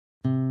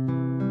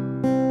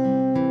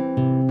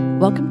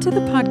Welcome to the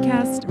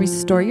podcast,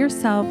 Restore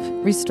Yourself,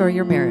 Restore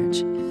Your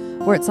Marriage,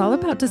 where it's all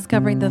about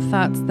discovering the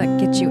thoughts that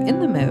get you in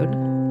the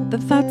mood, the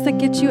thoughts that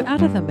get you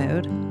out of the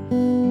mood,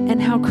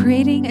 and how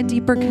creating a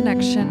deeper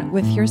connection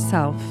with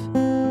yourself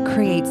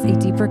creates a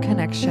deeper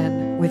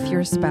connection with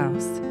your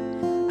spouse.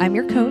 I'm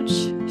your coach,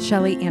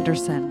 Shelly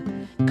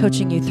Anderson,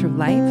 coaching you through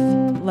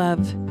life,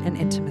 love, and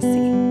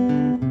intimacy.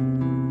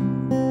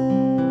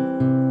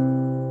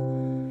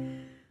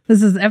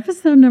 This is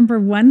episode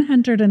number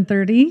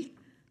 130.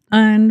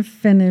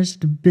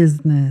 Unfinished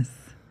business.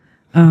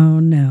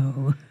 Oh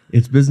no.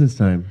 It's business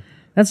time.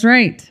 That's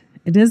right.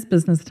 It is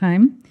business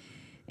time.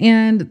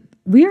 And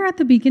we are at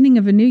the beginning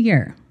of a new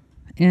year.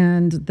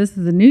 And this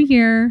is a new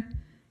year,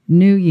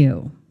 new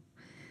you.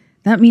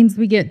 That means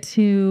we get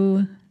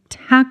to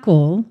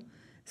tackle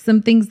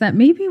some things that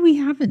maybe we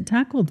haven't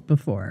tackled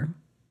before.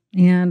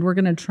 And we're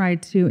going to try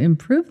to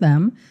improve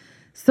them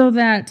so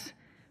that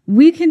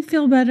we can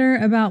feel better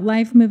about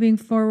life moving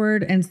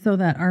forward and so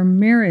that our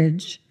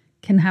marriage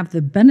can have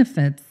the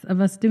benefits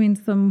of us doing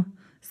some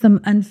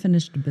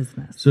unfinished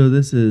business. So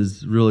this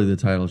is really, the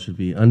title should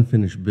be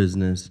Unfinished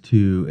Business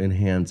to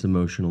Enhance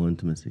Emotional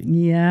Intimacy.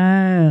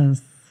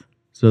 Yes.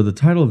 So the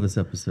title of this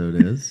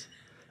episode is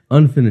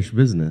Unfinished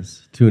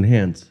Business to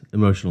Enhance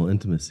Emotional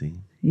Intimacy.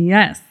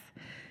 Yes.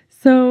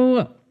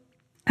 So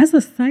as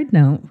a side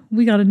note,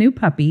 we got a new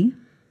puppy.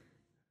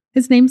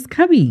 His name's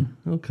Cubby.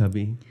 Oh,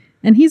 Cubby.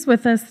 And he's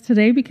with us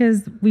today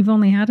because we've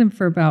only had him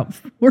for about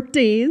 4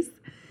 days.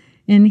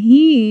 And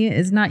he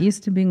is not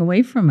used to being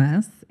away from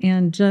us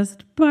and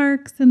just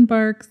barks and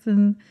barks.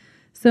 And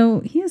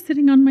so he is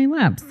sitting on my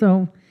lap.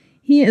 So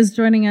he is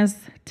joining us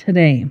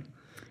today.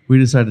 We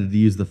decided to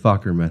use the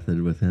Fokker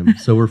method with him.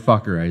 So we're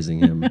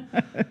Fokkerizing him,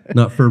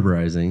 not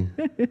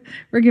Ferberizing.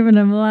 We're giving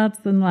him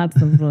lots and lots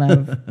of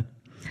love.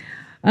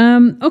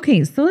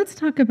 Okay, so let's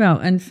talk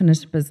about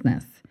unfinished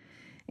business.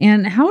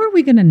 And how are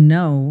we going to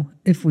know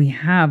if we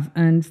have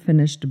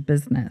unfinished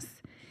business?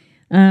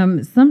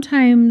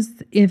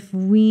 Sometimes if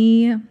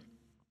we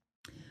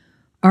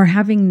are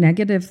having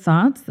negative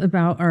thoughts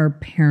about our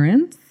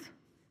parents,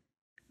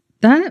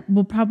 that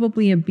will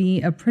probably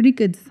be a pretty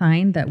good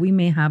sign that we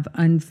may have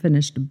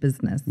unfinished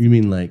business. You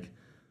mean like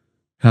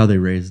how they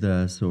raised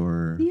us,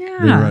 or they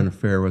were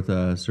unfair with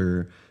us,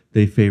 or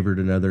they favored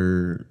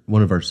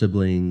one of our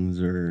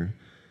siblings, or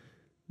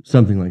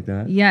something like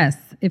that? Yes.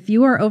 If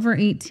you are over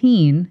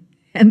 18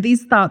 and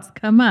these thoughts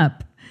come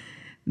up,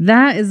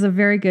 that is a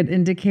very good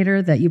indicator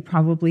that you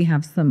probably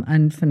have some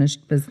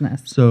unfinished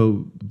business.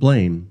 So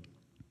blame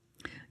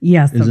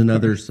is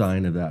another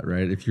sign of that,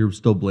 right? If you're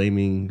still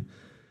blaming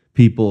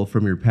people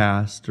from your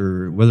past,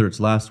 or whether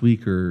it's last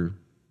week or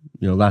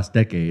last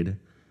decade,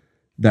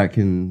 that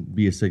can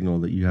be a signal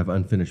that you have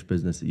unfinished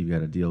business that you've got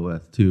to deal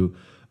with to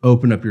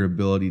open up your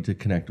ability to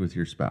connect with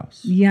your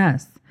spouse.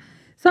 Yes.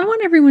 So I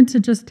want everyone to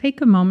just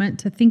take a moment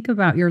to think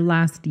about your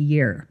last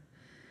year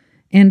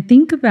and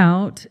think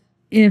about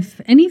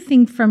if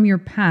anything from your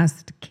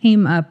past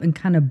came up and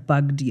kind of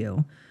bugged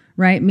you,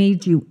 right?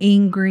 Made you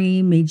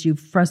angry, made you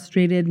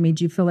frustrated, made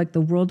you feel like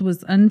the world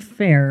was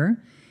unfair,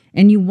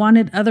 and you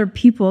wanted other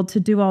people to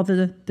do all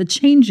the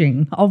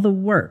changing, all the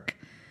work.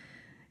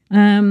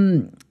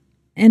 And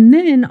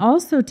then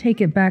also take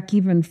it back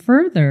even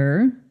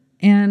further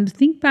and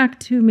think back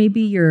to maybe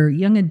your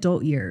young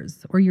adult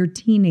years or your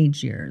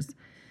teenage years.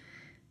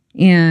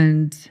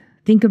 And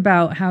think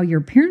about how your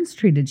parents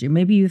treated you.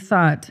 Maybe you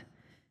thought,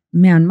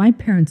 man, my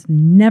parents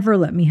never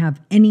let me have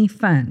any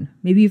fun.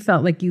 Maybe you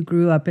felt like you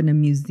grew up in a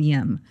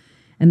museum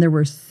and there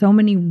were so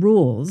many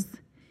rules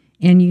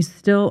and you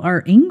still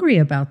are angry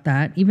about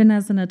that even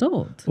as an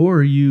adult.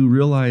 Or you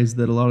realize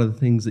that a lot of the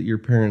things that your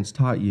parents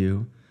taught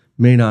you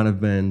may not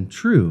have been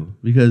true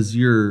because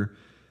you're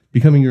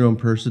becoming your own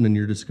person and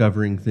you're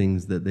discovering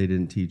things that they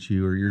didn't teach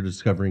you, or you're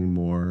discovering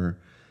more,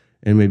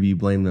 and maybe you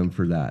blame them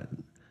for that,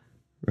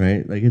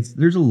 right? Like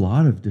there's a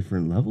lot of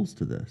different levels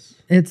to this.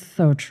 It's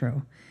so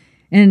true.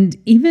 And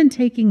even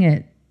taking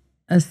it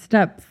a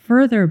step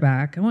further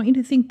back, I want you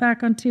to think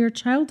back onto your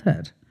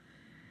childhood.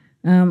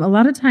 A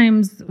lot of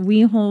times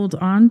we hold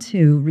on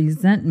to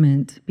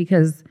resentment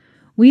because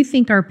we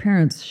think our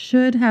parents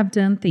should have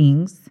done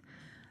things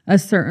a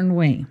certain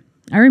way.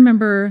 I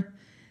remember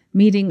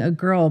meeting a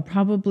girl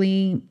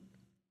probably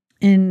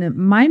in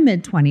my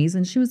mid-20s,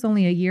 and she was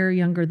only a year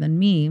younger than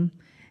me.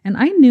 And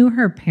I knew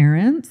her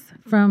parents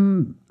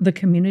from the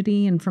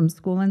community and from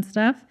school and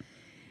stuff,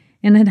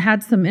 and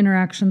had some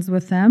interactions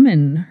with them,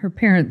 and her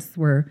parents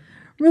were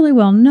really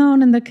well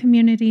known in the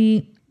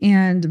community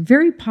and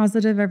very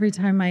positive every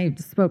time I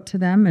spoke to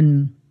them.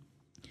 And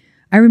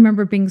I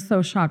remember being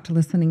so shocked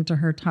listening to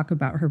her talk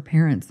about her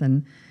parents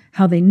and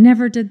how they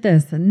never did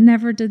this and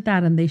never did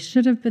that, and they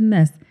should have been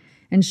this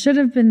and should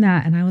have been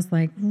that. And I was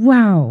like,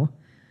 wow.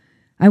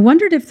 I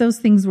wondered if those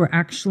things were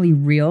actually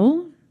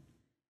real.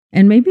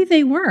 And maybe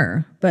they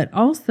were, but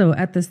also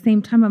at the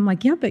same time, I'm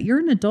like, yeah, but you're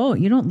an adult.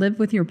 You don't live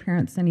with your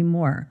parents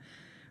anymore,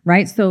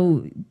 right?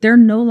 So they're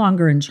no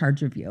longer in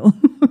charge of you.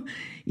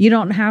 You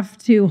don't have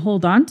to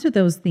hold on to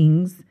those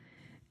things.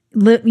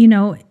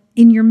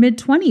 in your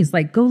mid-20s,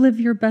 like go live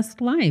your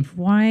best life.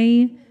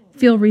 Why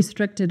feel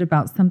restricted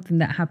about something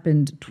that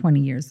happened 20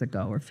 years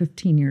ago or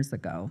 15 years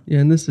ago? Yeah,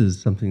 and this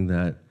is something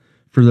that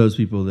for those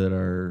people that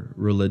are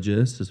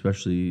religious,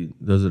 especially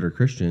those that are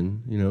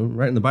Christian,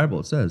 right in the Bible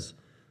it says,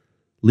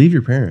 leave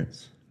your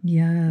parents.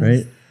 Yes.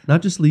 Right?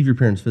 Not just leave your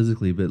parents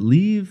physically, but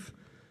leave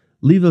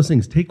those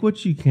things. Take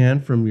what you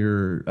can from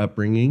your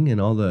upbringing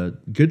and all the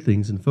good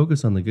things and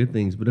focus on the good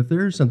things. But if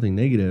there is something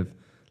negative,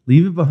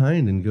 leave it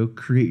behind and go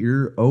create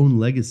your own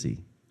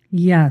legacy.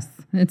 Yes,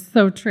 it's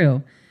so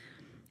true.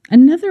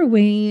 Another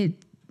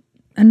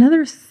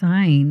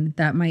sign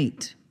that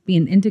might be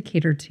an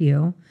indicator to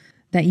you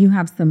that you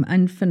have some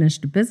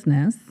unfinished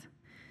business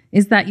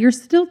is that you're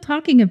still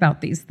talking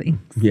about these things.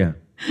 Yeah.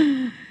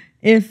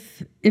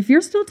 If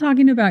you're still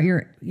talking about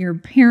your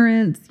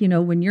parents,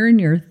 when you're in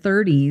your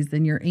 30s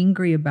and you're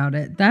angry about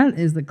it, that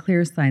is a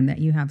clear sign that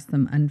you have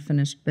some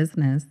unfinished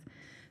business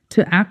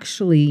to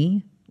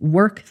actually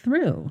work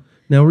through.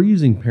 Now, we're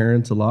using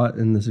parents a lot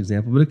in this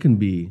example, but it can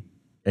be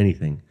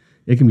anything.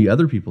 It can be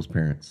other people's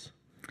parents.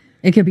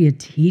 It could be a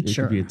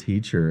teacher. It could be a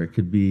teacher. It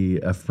could be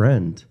a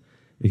friend.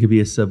 It could be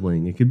a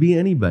sibling. It could be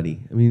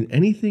anybody. I mean,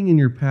 anything in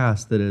your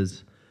past that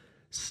is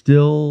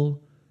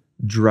still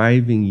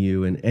driving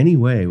you in any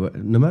way,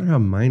 no matter how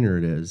minor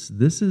it is,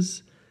 this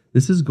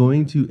is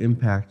going to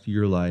impact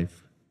your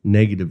life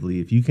negatively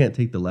if you can't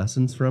take the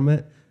lessons from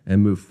it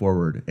and move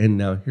forward. And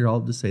now here, I'll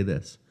just say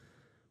this.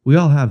 We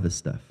all have this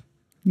stuff.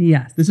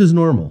 Yes. This is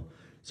normal.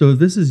 So if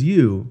this is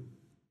you,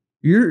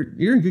 you're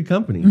in good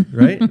company,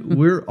 right?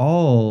 We're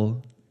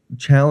all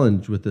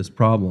challenged with this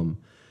problem.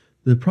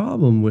 The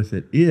problem with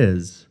it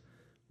is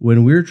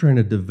when we're trying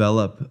to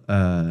develop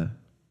a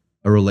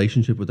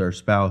relationship with our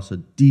spouse, a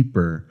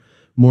deeper,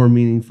 more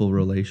meaningful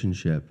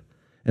relationship.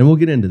 And we'll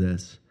get into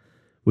this.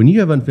 When you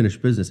have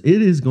unfinished business,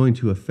 it is going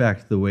to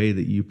affect the way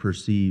that you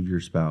perceive your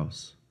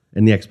spouse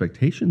and the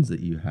expectations that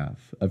you have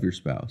of your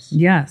spouse.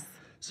 Yes.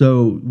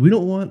 So we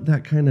don't want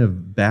that kind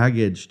of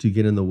baggage to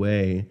get in the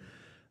way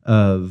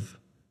of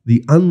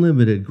the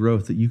unlimited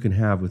growth that you can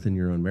have within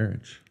your own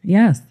marriage.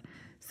 Yes.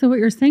 So what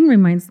you're saying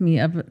reminds me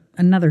of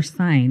another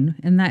sign,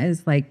 and that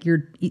is like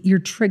you're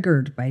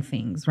triggered by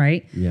things,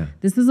 right? Yeah.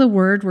 This is a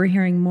word we're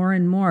hearing more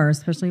and more,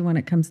 especially when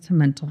it comes to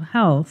mental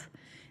health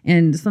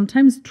and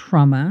sometimes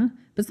trauma,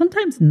 but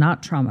sometimes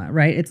not trauma,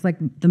 right? It's like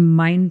the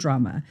mind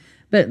drama.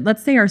 But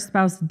let's say our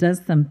spouse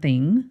does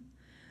something,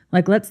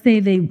 like let's say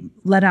they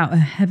let out a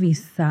heavy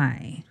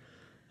sigh.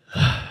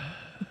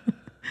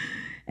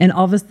 And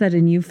all of a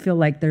sudden you feel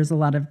like there's a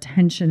lot of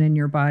tension in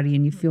your body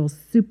and you feel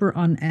super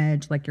on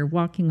edge, like you're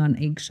walking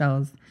on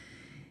eggshells,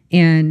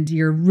 and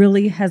you're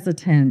really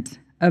hesitant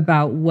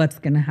about what's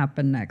going to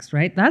happen next,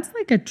 right? That's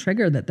like a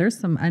trigger that there's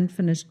some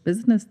unfinished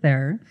business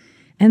there,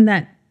 and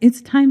that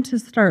it's time to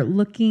start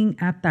looking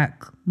at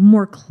that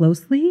more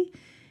closely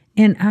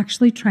and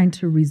actually trying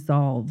to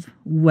resolve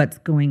what's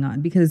going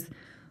on, because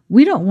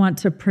we don't want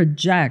to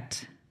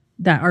project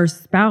that our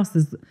spouse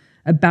is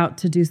about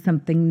to do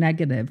something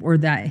negative or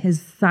that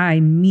his sigh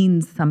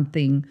means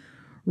something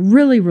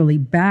really, really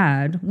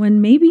bad when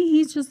maybe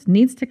he just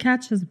needs to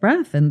catch his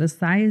breath and the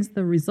sigh is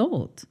the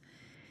result.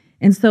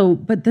 And so,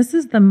 but this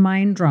is the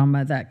mind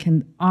drama that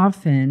can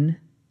often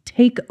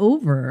take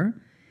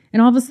over.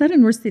 And all of a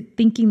sudden we're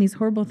thinking these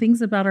horrible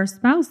things about our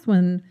spouse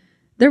when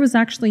there was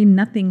actually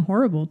nothing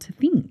horrible to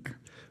think.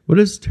 What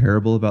is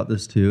terrible about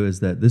this too is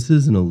that this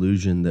is an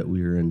illusion that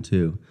we are in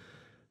too.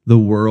 The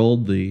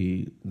world,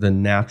 the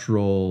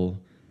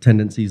natural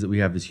tendencies that we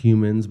have as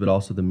humans, but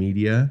also the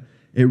media,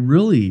 it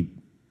really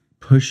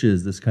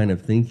pushes this kind of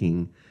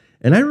thinking.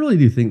 And I really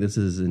do think this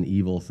is an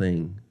evil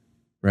thing,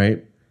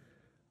 right?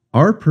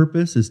 Our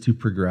purpose is to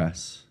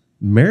progress.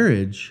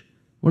 Marriage,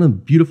 one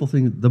of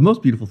the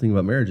most beautiful thing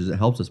about marriage is it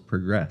helps us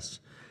progress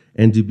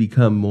and to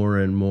become more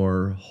and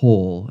more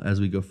whole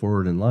as we go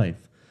forward in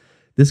life.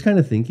 This kind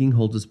of thinking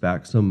holds us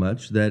back so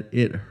much that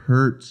it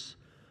hurts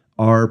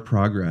our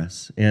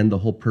progress and the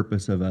whole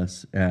purpose of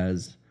us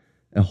as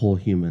a whole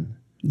human.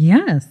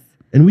 Yes.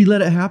 And we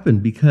let it happen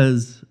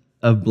because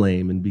of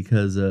blame and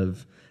because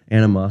of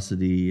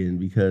animosity and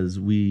because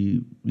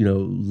we,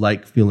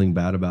 like feeling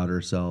bad about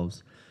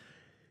ourselves.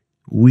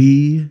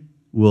 We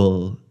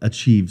will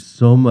achieve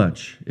so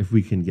much if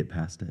we can get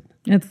past it.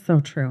 It's so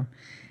true.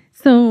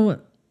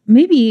 So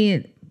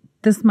maybe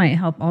this might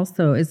help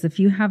also is if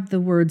you have the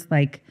words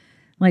like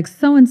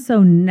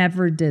so-and-so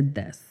never did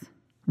this,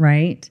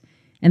 right?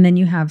 And then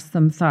you have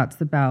some thoughts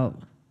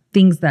about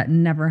things that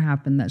never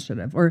happened that should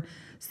have. Or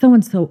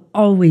so-and-so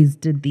always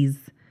did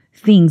these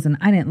things and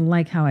I didn't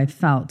like how I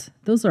felt.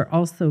 Those are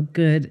also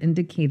good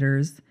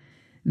indicators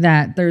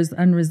that there's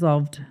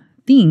unresolved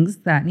things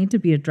that need to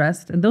be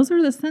addressed. And those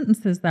are the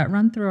sentences that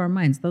run through our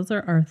minds. Those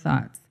are our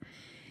thoughts.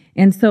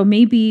 And so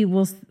maybe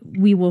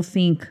we will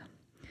think,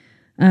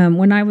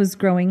 when I was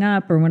growing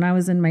up or when I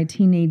was in my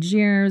teenage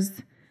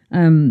years,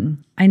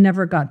 I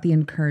never got the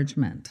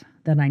encouragement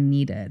that I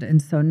needed. And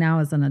so now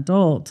as an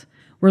adult,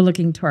 we're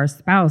looking to our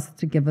spouse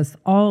to give us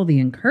all the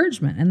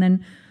encouragement. And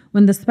then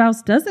when the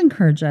spouse does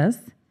encourage us,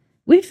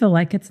 we feel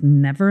like it's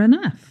never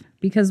enough.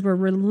 because we're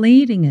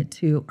relating it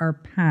to our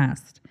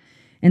past.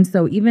 And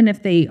so even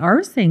if they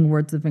are saying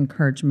words of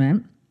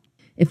encouragement,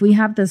 if we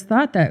have this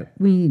thought that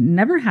we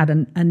never had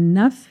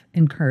enough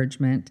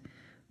encouragement,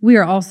 we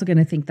are also going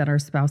to think that our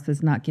spouse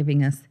is not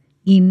giving us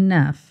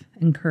enough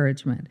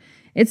encouragement.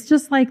 It's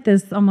just like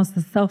this, almost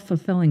a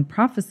self-fulfilling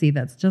prophecy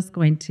that's just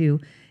going to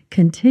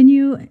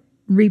continue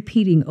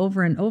repeating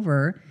over and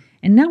over.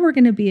 And now we're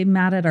going to be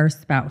mad at our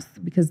spouse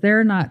because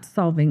they're not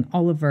solving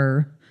all of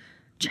our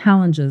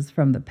challenges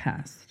from the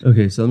past.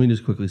 Okay, so let me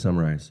just quickly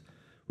summarize.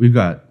 We've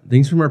got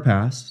things from our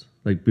past,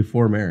 like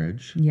before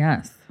marriage,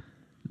 Yes.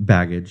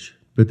 baggage,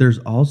 but there's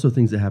also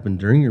things that happen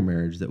during your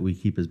marriage that we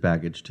keep as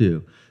baggage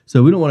too.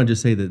 So we don't want to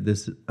just say that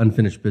this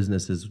unfinished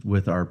business is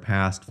with our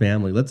past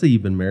family. Let's say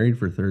you've been married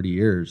for 30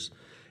 years,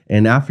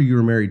 and after you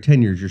were married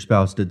 10 years, your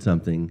spouse did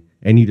something,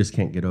 and you just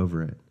can't get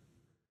over it.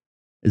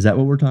 Is that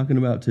what we're talking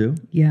about too?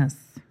 Yes.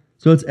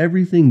 So it's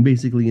everything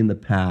basically in the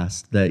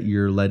past that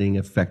you're letting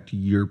affect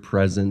your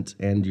present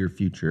and your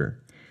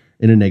future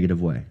in a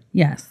negative way.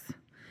 Yes.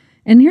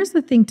 And here's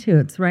the thing too,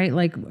 it's right,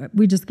 like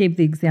we just gave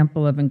the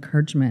example of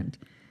encouragement.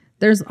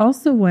 There's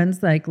also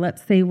ones like,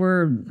 let's say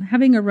we're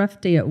having a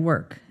rough day at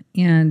work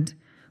and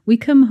we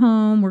come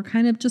home, we're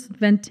kind of just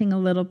venting a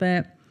little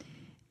bit.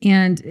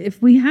 And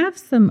if we have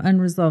some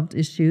unresolved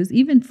issues,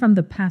 even from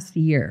the past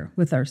year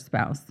with our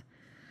spouse,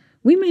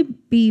 we may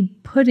be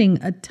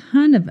putting a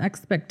ton of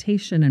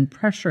expectation and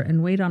pressure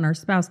and weight on our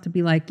spouse to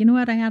be like, you know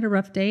what, I had a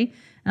rough day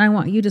and I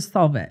want you to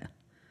solve it.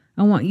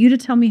 I want you to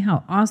tell me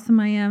how awesome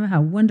I am,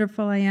 how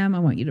wonderful I am. I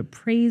want you to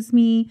praise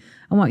me.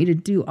 I want you to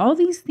do all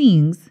these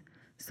things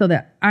so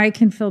that I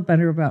can feel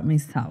better about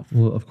myself.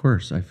 Well, of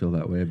course, I feel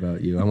that way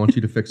about you. I want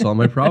you to fix all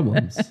my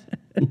problems.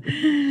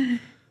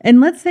 And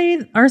let's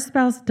say our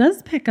spouse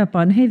does pick up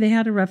on, hey, they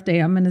had a rough day.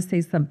 I'm going to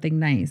say something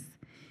nice.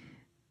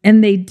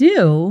 And they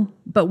do,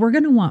 but we're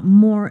going to want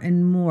more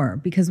and more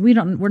because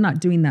we're not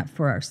doing that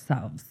for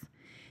ourselves.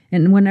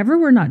 And whenever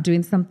we're not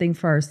doing something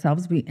for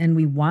ourselves and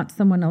we want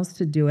someone else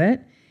to do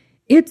it,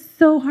 it's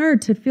so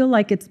hard to feel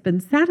like it's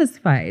been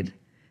satisfied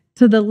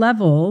to the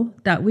level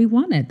that we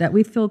want it, that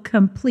we feel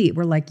complete.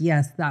 We're like,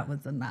 yes, that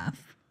was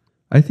enough.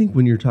 I think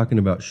when you're talking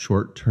about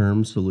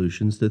short-term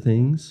solutions to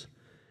things,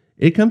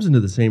 it comes into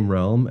the same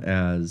realm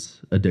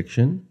as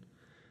addiction.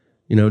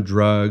 You know,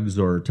 drugs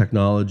or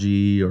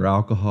technology or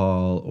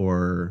alcohol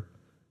or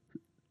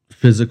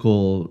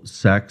physical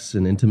sex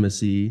and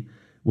intimacy.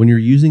 When you're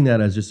using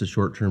that as just a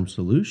short-term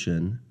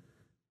solution,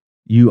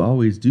 you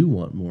always do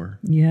want more.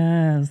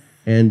 Yes.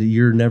 And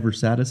you're never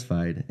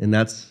satisfied. And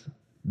that's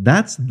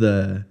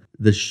the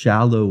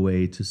shallow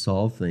way to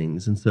solve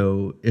things. And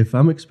so if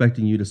I'm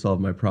expecting you to solve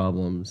my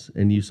problems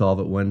and you solve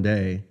it one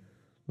day,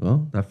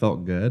 well, that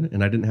felt good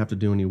and I didn't have to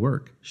do any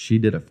work. She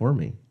did it for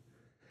me,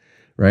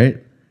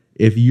 right?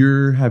 If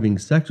you're having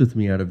sex with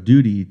me out of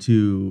duty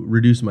to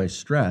reduce my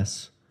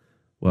stress,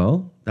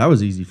 well, that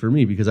was easy for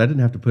me because I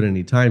didn't have to put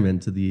any time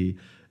into the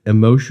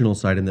emotional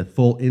side and the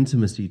full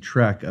intimacy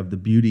trek of the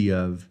beauty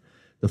of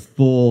the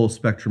full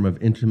spectrum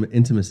of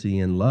intimacy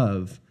and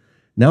love.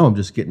 Now I'm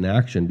just getting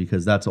action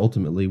because that's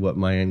ultimately what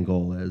my end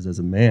goal is as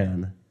a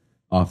man,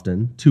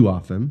 too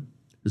often,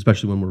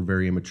 especially when we're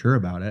very immature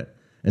about it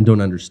and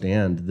don't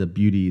understand the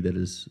beauty that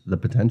is the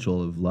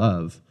potential of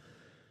love.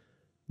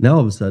 Now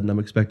all of a sudden I'm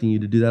expecting you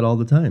to do that all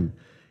the time.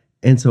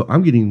 And so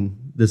I'm getting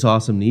this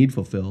awesome need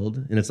fulfilled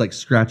and it's like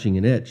scratching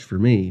an itch for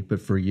me.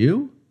 But for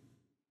you,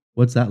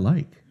 what's that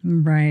like?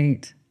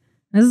 Right.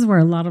 This is where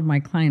a lot of my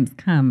clients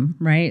come,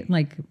 right?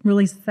 Like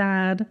really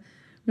sad,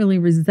 really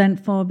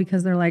resentful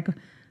because they're like,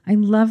 I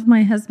love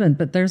my husband,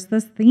 but there's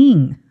this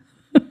thing,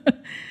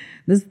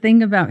 this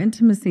thing about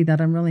intimacy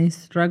that I'm really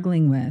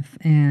struggling with.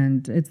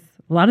 And it's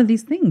a lot of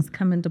these things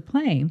come into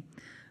play.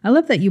 I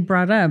love that you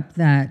brought up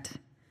that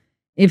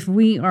if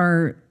we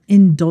are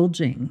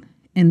indulging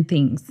in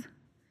things,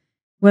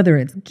 whether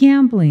it's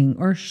gambling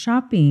or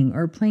shopping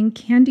or playing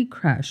Candy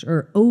Crush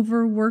or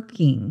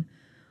overworking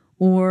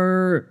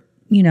or,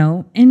 you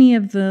know, any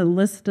of the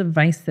list of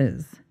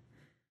vices,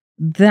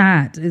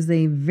 that is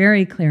a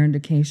very clear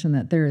indication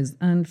that there is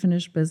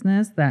unfinished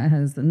business that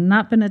has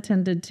not been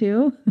attended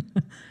to.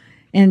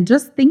 And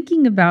just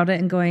thinking about it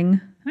and going,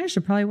 I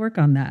should probably work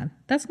on that.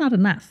 That's not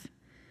enough.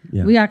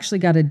 Yeah. We actually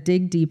got to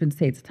dig deep and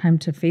say it's time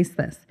to face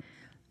this.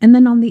 And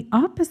then on the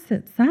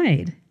opposite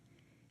side,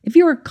 if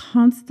you are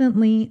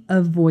constantly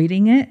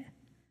avoiding it,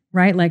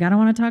 right? Like, I don't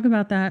want to talk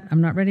about that.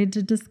 I'm not ready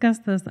to discuss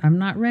this. I'm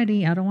not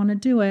ready. I don't want to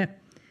do it.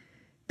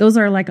 Those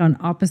are like on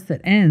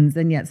opposite ends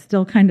and yet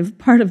still kind of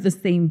part of the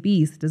same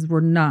beast as we're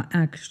not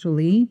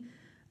actually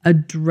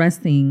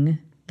addressing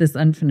this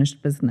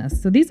unfinished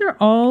business. So these are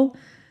all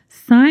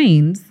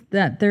signs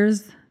that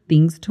there's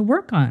things to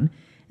work on.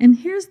 And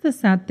here's the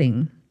sad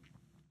thing.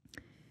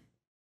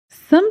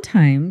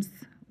 Sometimes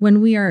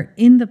when we are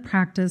in the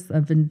practice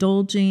of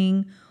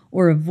indulging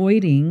or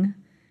avoiding,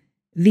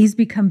 these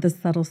become the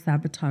subtle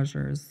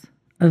sabotagers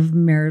of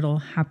marital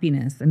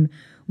happiness. And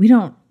we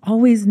don't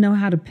always know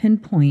how to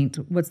pinpoint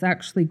what's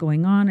actually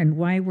going on and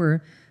why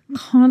we're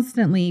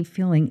constantly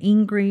feeling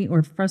angry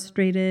or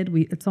frustrated.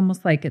 It's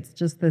almost like it's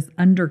just this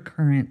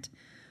undercurrent,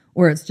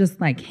 or it's just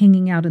like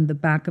hanging out in the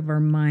back of our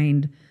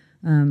mind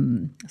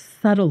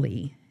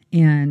subtly.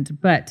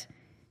 But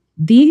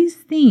these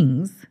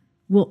things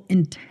will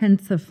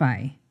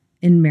intensify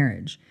in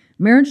marriage.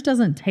 Marriage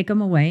doesn't take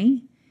them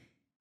away.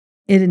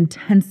 It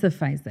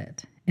intensifies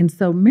it. And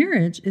so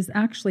marriage is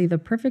actually the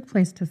perfect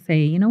place to say,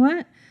 you know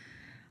what?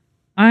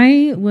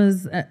 I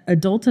was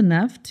adult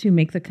enough to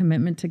make the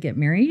commitment to get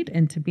married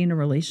and to be in a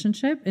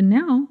relationship. And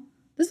now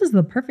this is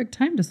the perfect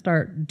time to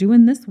start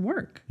doing this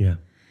work. Yeah.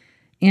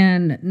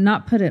 And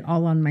not put it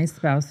all on my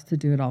spouse to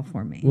do it all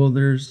for me. Well,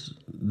 there's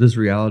this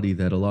reality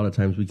that a lot of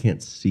times we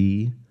can't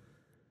see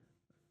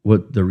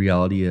what the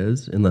reality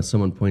is unless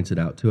someone points it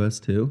out to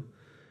us too.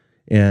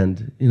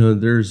 And,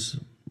 there's,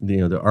 the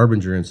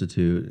Arbinger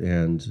Institute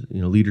and,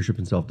 Leadership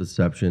and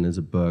Self-Deception is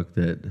a book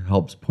that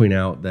helps point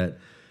out that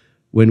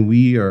when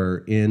we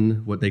are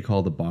in what they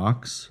call the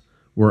box,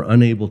 we're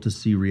unable to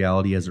see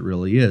reality as it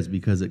really is,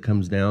 because it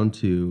comes down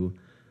to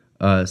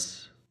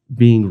us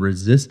being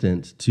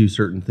resistant to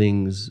certain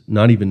things,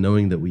 not even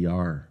knowing that we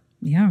are.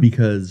 Yeah.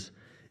 Because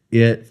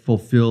it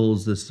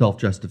fulfills the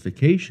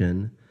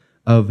self-justification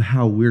of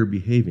how we're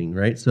behaving,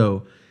 right?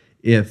 So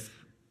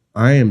if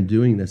I am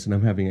doing this and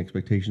I'm having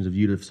expectations of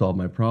you to solve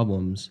my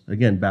problems,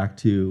 again, back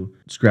to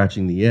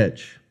scratching the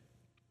itch,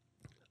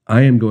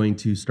 I am going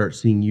to start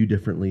seeing you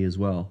differently as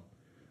well.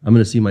 I'm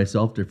going to see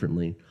myself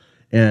differently.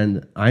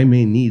 And I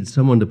may need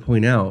someone to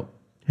point out,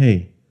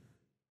 hey,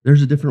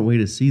 there's a different way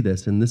to see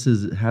this, and this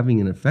is having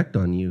an effect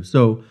on you.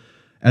 So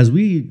as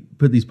we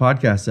put these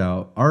podcasts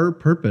out, our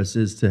purpose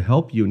is to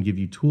help you and give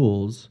you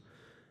tools,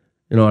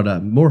 at a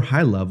more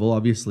high level.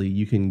 Obviously,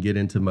 you can get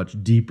into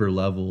much deeper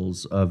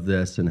levels of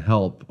this and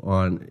help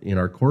in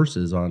our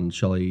courses on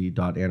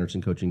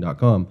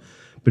Shelley.andersoncoaching.com.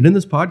 But in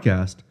this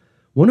podcast,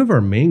 one of our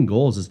main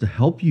goals is to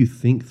help you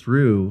think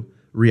through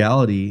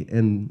reality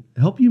and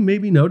help you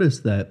maybe notice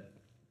that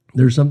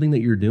there's something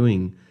that you're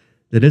doing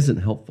that isn't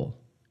helpful.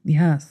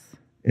 Yes.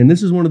 And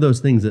this is one of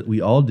those things that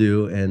we all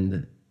do,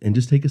 and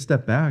just take a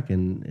step back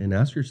and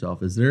ask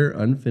yourself, is there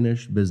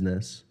unfinished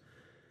business?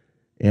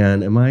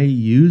 And am I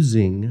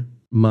using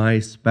my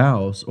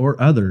spouse or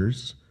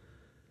others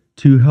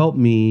to help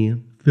me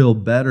feel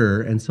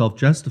better and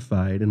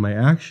self-justified in my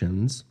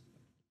actions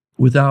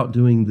without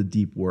doing the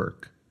deep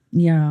work?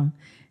 Yeah.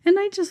 And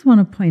I just want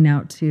to point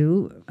out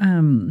too,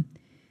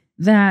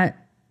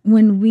 that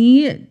when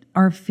we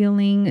are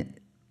feeling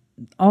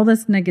all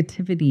this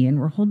negativity and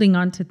we're holding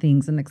on to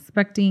things and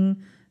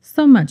expecting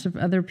so much of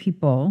other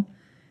people,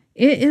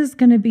 it is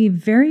going to be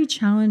very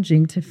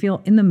challenging to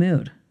feel in the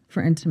mood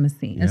for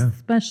intimacy,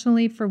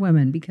 especially for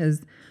women,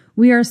 because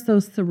we are so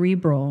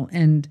cerebral,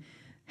 and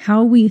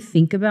how we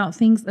think about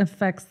things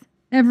affects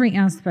every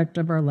aspect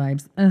of our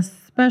lives,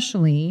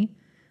 especially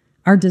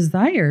our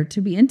desire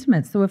to be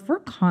intimate. So if we're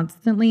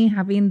constantly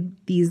having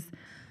these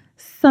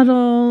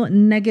subtle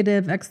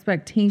negative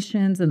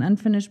expectations and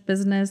unfinished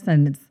business,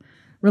 and it's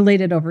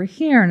related over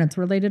here and it's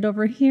related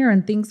over here,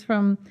 and things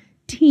from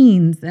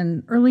teens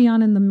and early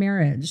on in the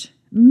marriage,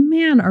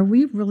 man, are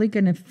we really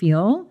going to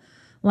feel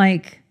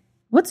like,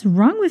 what's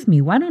wrong with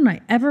me? Why don't I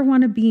ever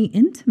want to be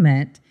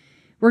intimate?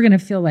 We're going to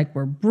feel like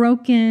we're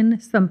broken,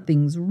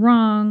 something's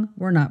wrong,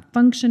 we're not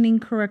functioning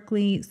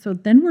correctly. So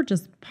then we're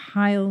just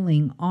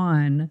piling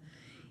on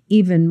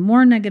even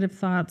more negative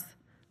thoughts,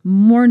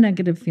 more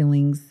negative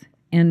feelings.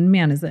 And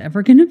man, is it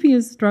ever going to be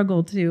a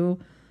struggle to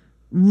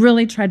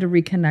really try to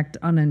reconnect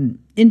on an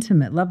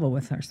intimate level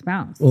with our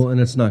spouse? Well,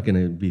 and it's not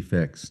going to be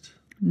fixed.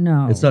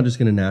 No. It's not just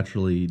going to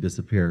naturally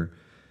disappear.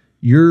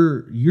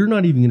 You're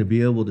not even going to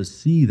be able to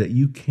see that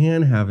you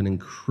can have an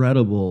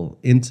incredible,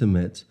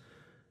 intimate,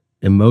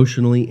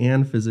 emotionally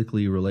and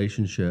physically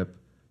relationship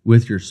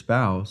with your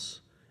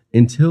spouse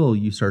until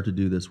you start to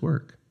do this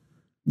work.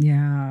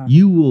 Yeah.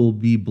 You will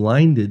be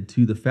blinded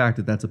to the fact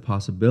that that's a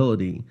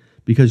possibility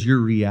because your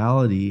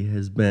reality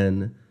has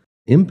been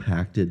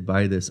impacted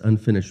by this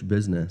unfinished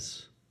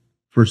business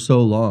for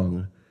so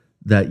long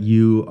that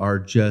you are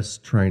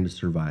just trying to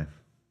survive.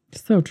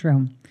 So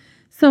true.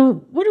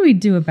 So what do we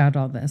do about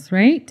all this,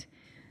 right?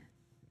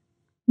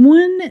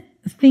 One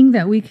thing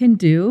that we can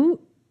do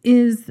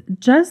is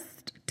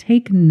just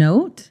take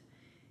note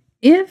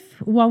if,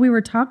 while we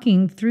were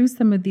talking through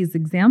some of these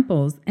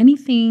examples,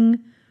 anything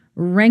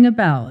rang a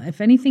bell,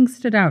 if anything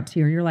stood out to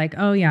you, you're like,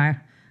 oh yeah,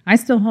 I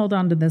still hold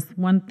on to this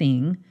one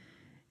thing.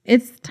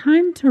 It's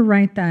time to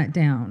write that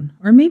down.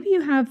 Or maybe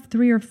you have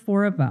 3 or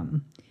 4 of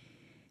them.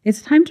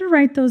 It's time to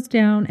write those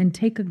down and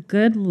take a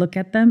good look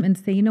at them and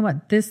say, you know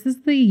what, this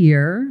is the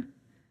year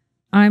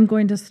I'm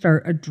going to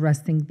start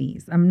addressing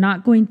these. I'm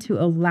not going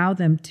to allow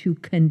them to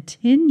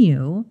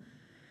continue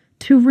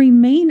to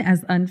remain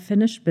as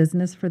unfinished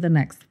business for the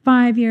next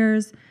 5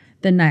 years,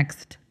 the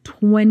next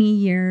 20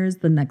 years,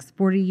 the next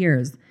 40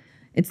 years.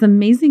 It's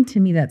amazing to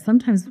me that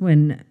sometimes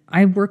when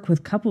I work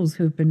with couples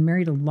who have been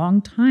married a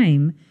long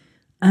time,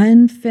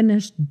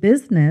 unfinished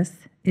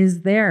business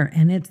is there,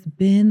 and it's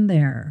been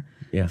there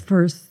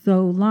for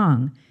so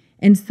long.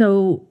 And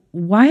so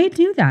why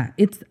do that?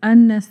 It's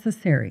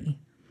unnecessary.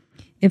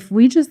 If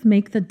we just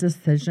make the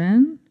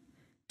decision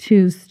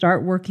to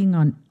start working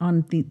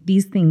on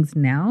these things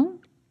now,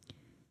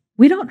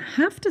 we don't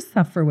have to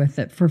suffer with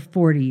it for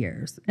 40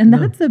 years. And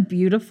that's a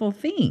beautiful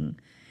thing.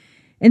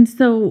 And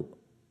so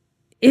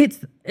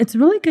it's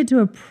really good to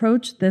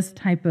approach this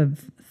type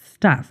of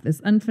stuff,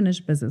 this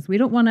unfinished business. We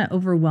don't want to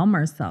overwhelm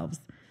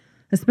ourselves,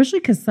 especially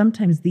because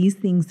sometimes these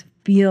things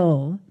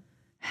feel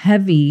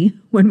heavy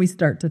when we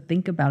start to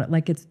think about it,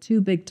 like it's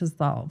too big to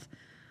solve.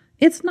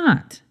 It's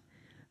not.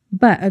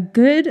 But a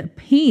good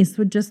pace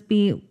would just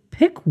be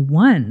pick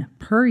one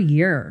per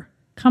year.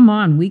 Come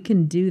on, we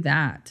can do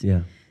that.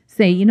 Yeah.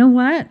 Say, you know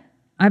what?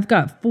 I've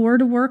got 4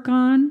 to work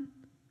on.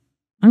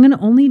 I'm going to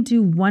only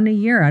do 1 a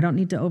year. I don't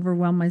need to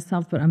overwhelm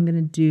myself, but I'm going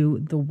to do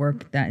the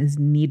work that is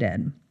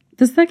needed.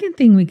 The second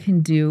thing we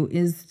can do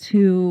is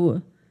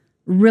to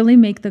really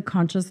make the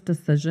conscious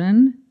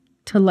decision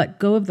to let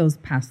go of those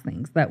past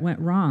things that went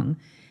wrong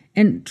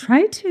and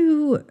try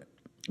to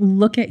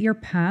look at your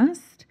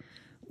past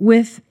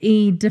with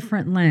a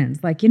different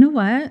lens. Like, you know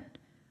what?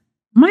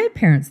 My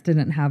parents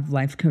didn't have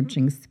life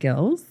coaching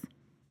skills.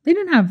 They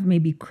didn't have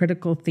maybe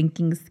critical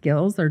thinking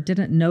skills or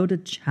didn't know to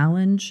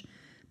challenge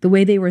the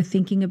way they were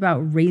thinking about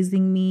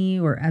raising me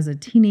or as a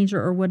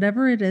teenager or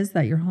whatever it is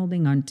that you're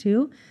holding on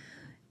to.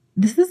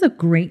 This is a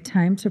great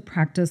time to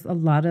practice a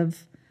lot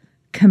of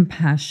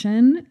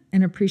compassion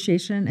and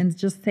appreciation and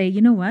just say,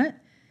 you know what?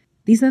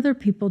 These other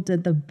people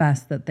did the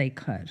best that they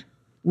could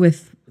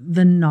with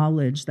the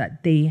knowledge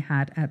that they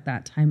had at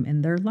that time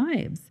in their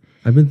lives.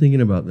 I've been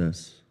thinking about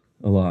this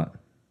a lot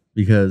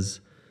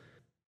because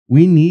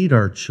we need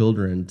our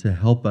children to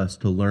help us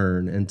to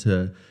learn and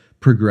to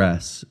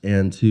progress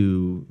and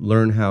to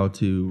learn how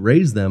to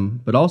raise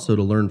them, but also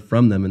to learn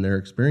from them and their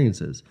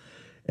experiences.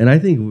 And I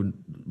think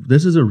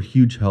this is a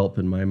huge help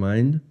in my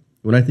mind.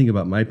 When I think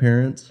about my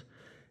parents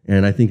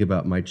and I think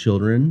about my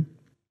children,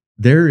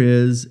 there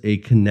is a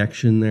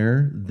connection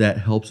there that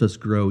helps us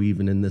grow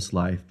even in this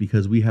life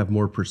because we have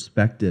more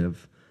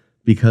perspective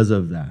because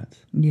of that,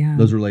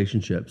 those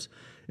relationships.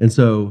 And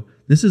so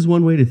this is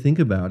one way to think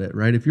about it,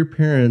 right? If your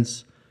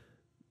parents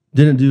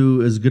didn't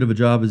do as good of a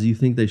job as you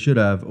think they should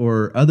have,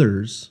 or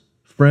others,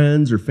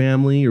 friends or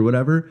family or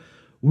whatever,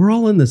 we're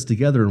all in this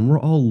together and we're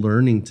all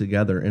learning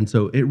together. And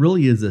so it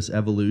really is this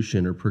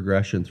evolution or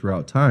progression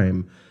throughout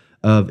time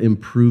of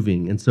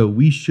improving. And so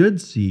we should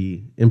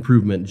see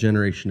improvement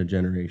generation to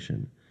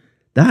generation.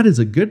 That is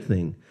a good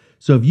thing.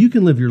 So if you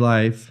can live your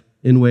life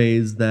in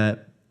ways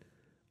that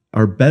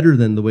are better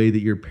than the way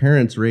that your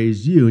parents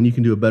raised you and you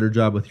can do a better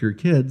job with your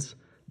kids,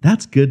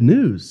 that's good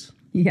news.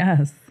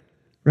 Yes.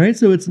 Right?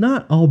 So it's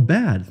not all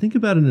bad. Think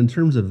about it in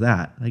terms of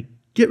that. Like,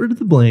 get rid of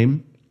the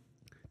blame,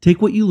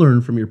 take what you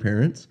learned from your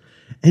parents,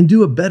 and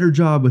do a better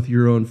job with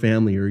your own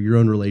family or your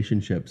own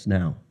relationships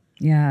now.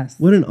 Yes.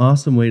 What an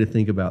awesome way to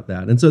think about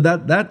that. And so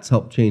that's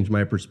helped change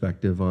my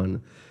perspective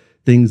on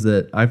things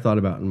that I've thought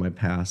about in my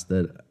past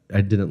that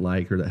I didn't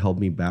like or that held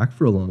me back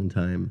for a long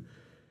time.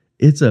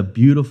 It's a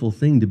beautiful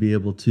thing to be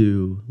able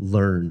to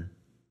learn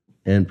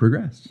and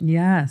progress.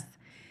 Yes.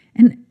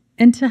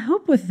 And to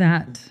help with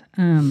that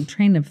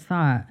train of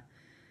thought,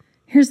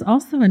 here's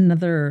also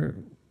another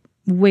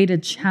way to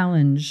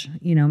challenge,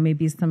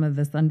 maybe some of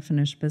this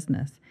unfinished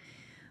business.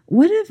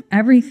 What if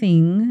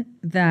everything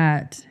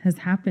that has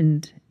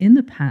happened in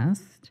the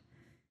past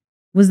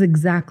was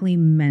exactly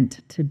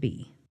meant to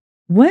be?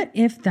 What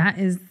if that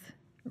is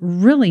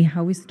really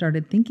how we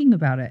started thinking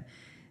about it?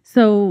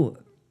 So,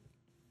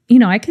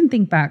 I can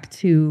think back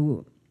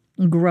to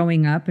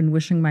growing up and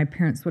wishing my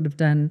parents would have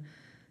done,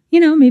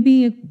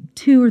 maybe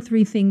 2 or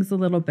 3 things a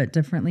little bit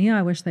differently.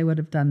 I wish they would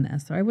have done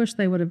this, or I wish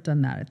they would have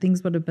done that.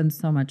 Things would have been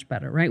so much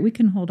better, right? We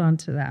can hold on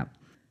to that.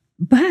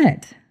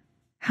 But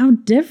how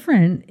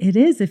different it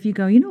is if you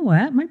go, you know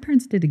what? My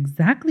parents did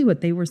exactly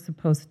what they were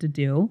supposed to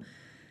do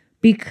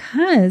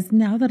because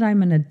now that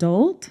I'm an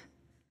adult,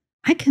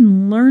 I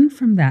can learn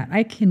from that.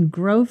 I can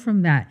grow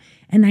from that.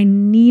 And I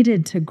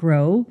needed to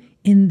grow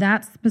in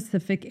that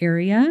specific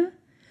area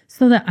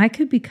so that I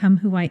could become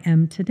who I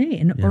am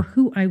today or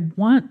who I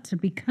want to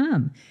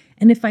become.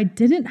 And if I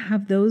didn't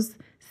have those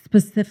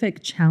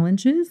specific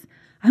challenges,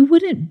 I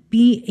wouldn't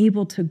be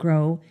able to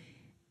grow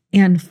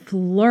and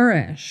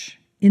flourish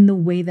in the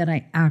way that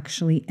I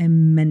actually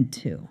am meant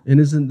to. And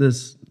isn't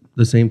this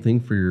the same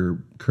thing for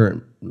your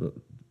current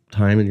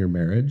time in your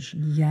marriage?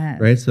 Yes.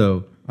 Right?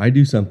 So I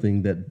do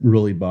something that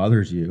really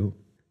bothers you,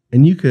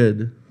 and you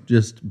could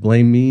just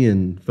blame me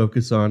and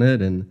focus on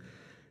it and,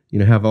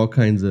 have all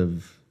kinds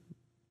of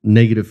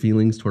negative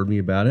feelings toward me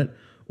about it.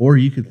 Or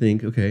you could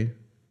think, okay,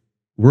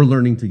 we're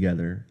learning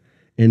together.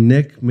 And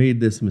Nick made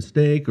this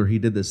mistake or he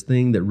did this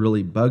thing that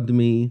really bugged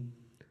me,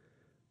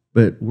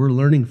 but we're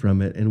learning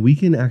from it and we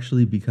can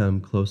actually become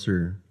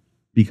closer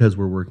because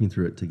we're working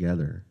through it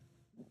together.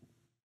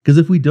 Because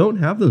if we don't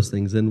have those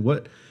things, then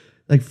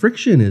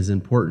friction is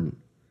important.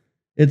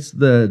 It's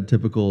the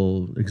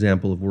typical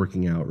example of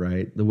working out,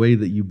 right? The way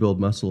that you build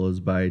muscle is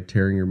by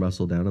tearing your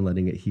muscle down and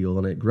letting it heal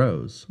and it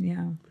grows.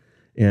 Yeah.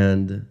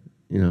 And,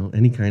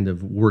 any kind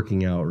of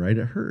working out, right?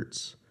 It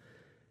hurts.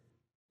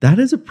 that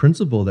is a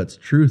principle that's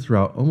true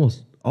throughout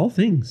almost all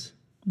things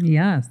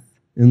Yes,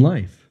 in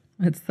life.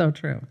 it's so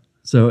true.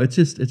 So it's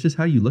just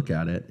how you look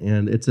at it,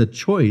 and it's a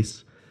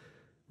choice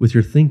with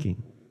your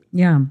thinking.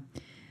 Yeah.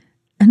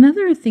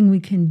 Another thing we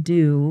can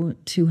do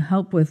to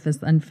help with this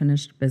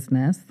unfinished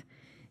business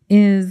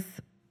is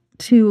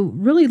to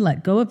really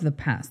let go of the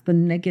past, the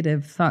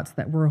negative thoughts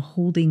that we're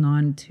holding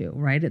on to,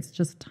 right? It's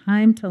just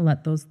time to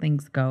let those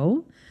things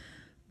go.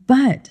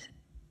 But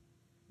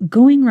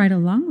going right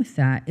along with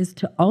that is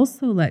to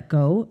also let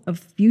go of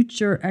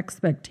future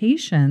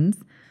expectations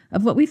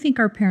of what we think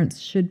our parents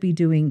should be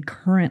doing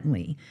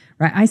currently,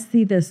 right? I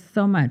see this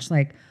so much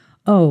like,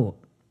 oh,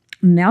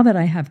 now that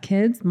I have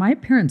kids, my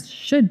parents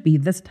should be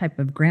this type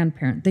of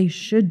grandparent. They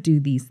should do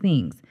these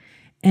things.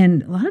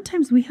 And a lot of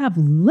times we have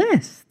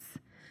lists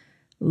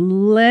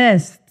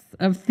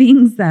of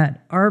things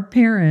that our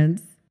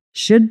parents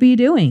should be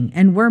doing.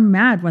 And we're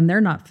mad when they're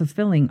not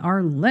fulfilling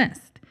our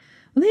list.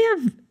 Well, they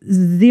have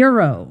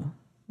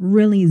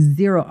really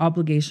zero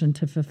obligation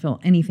to fulfill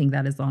anything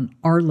that is on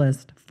our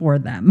list for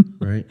them.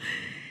 Right.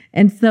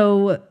 And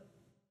so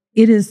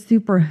it is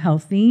super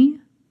healthy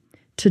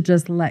to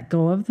just let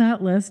go of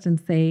that list and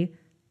say,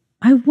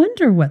 I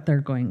wonder what they're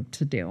going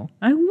to do.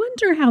 I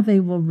wonder how they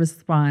will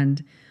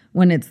respond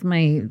when it's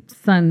my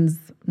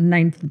son's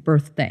 9th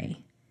birthday.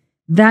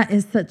 That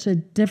is such a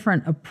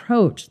different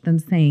approach than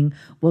saying,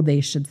 well,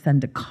 they should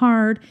send a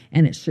card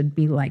and it should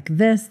be like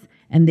this,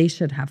 and they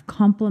should have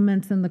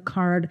compliments in the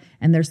card,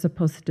 and there's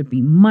supposed to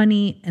be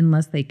money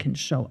unless they can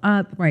show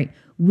up, right?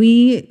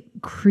 We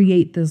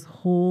create this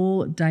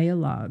whole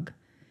dialogue,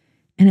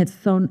 and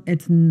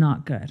it's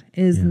not good.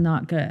 It is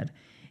not good.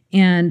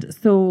 And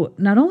so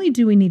not only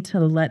do we need to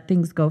let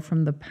things go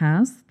from the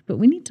past, but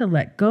we need to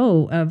let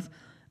go of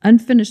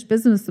unfinished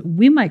business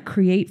we might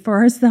create for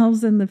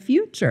ourselves in the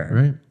future.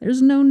 Right.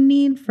 There's no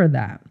need for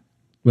that.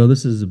 Well,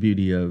 this is the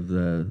beauty of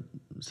the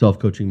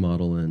self-coaching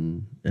model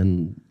and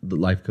the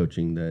life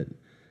coaching, that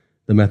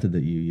the method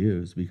that you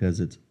use, because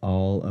it's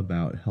all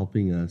about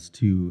helping us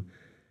to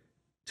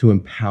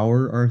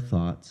empower our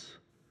thoughts,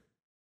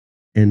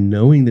 and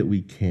knowing that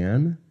we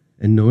can,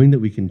 and knowing that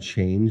we can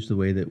change the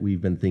way that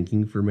we've been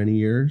thinking for many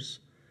years.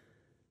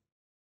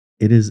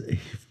 It is a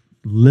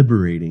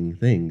liberating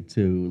thing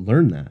to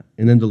learn that,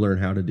 and then to learn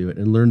how to do it,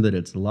 and learn that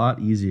it's a lot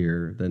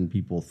easier than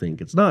people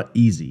think. It's not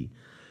easy,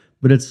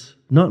 but it's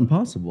not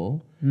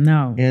impossible.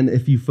 No. And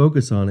if you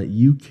focus on it,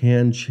 you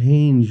can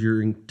change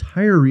your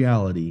entire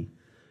reality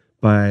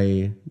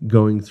by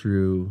going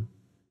through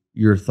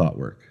your thought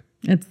work.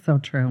 It's so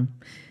true.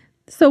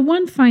 So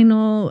one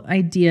final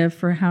idea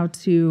for how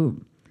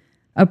to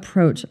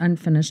approach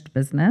unfinished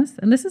business,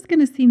 and this is going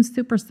to seem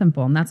super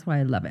simple, and that's why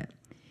I love it.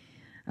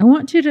 I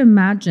want you to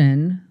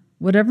imagine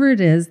whatever it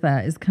is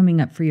that is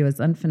coming up for you as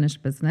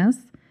unfinished business.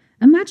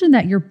 Imagine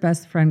that your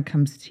best friend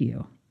comes to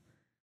you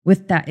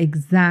with that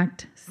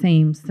exact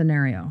same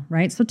scenario,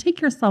 right? So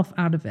take yourself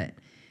out of it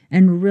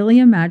and really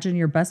imagine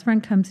your best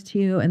friend comes to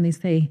you and they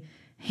say,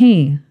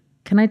 hey,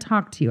 can I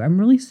talk to you? I'm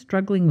really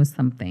struggling with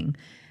something.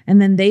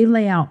 And then they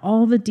lay out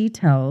all the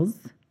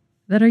details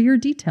that are your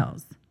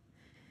details.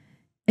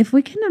 If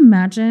we can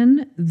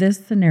imagine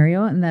this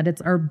scenario and that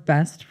it's our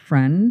best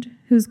friend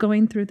who's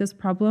going through this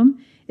problem,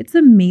 it's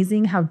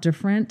amazing how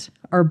different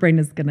our brain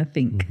is going to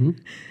think. Mm-hmm.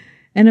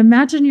 And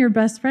imagine your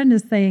best friend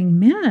is saying,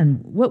 man,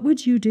 what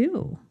would you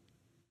do?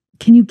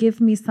 Can you give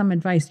me some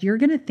advice? You're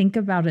going to think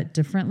about it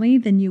differently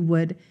than you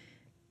would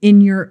in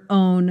your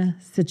own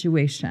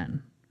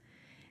situation.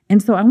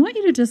 And so I want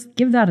you to just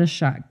give that a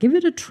shot. Give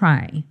it a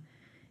try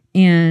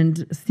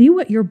and see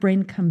what your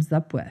brain comes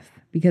up with.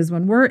 Because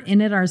when we're in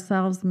it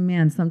ourselves,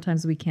 man,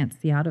 sometimes we can't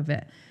see out of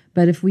it.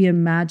 But if we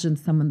imagine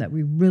someone that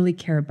we really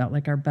care about,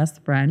 like our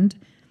best friend,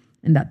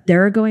 and that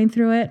they're going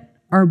through it,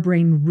 our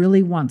brain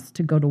really wants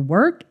to go to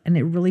work and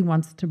it really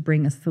wants to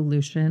bring a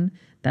solution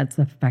that's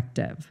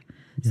effective.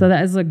 Yeah. So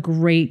that is a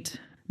great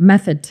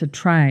method to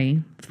try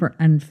for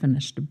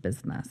unfinished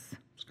business.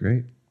 It's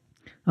great.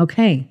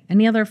 Okay.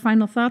 Any other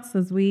final thoughts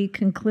as we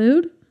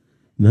conclude?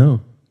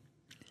 No.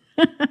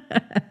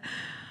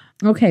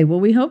 Okay. Well,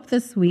 we hope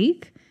this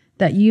week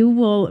that you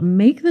will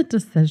make the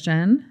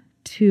decision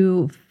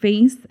to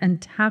face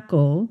and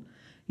tackle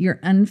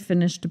your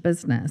unfinished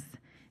business.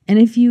 And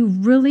if you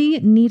really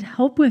need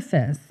help with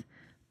this,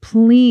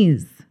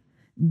 please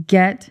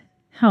get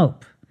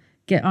help.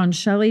 Get on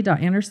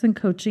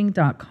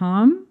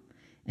Shelly.andersoncoaching.com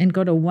and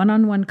go to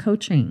one-on-one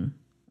coaching.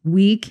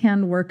 We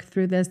can work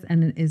through this,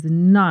 and it is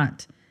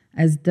not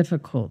as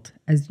difficult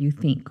as you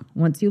think.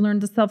 Once you learn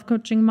the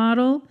self-coaching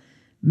model,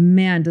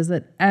 man, does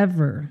it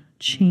ever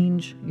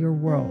change your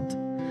world.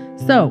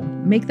 So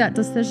make that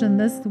decision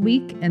this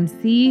week and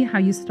see how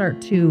you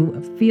start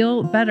to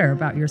feel better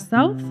about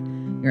yourself,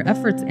 your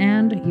efforts,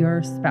 and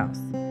your spouse.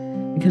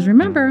 Because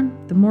remember,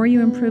 the more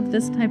you improve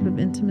this type of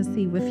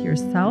intimacy with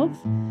yourself,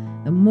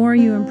 the more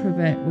you improve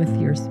it with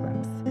your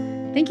spouse.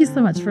 Thank you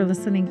so much for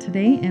listening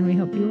today, and we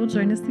hope you will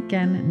join us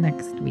again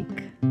next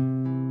week.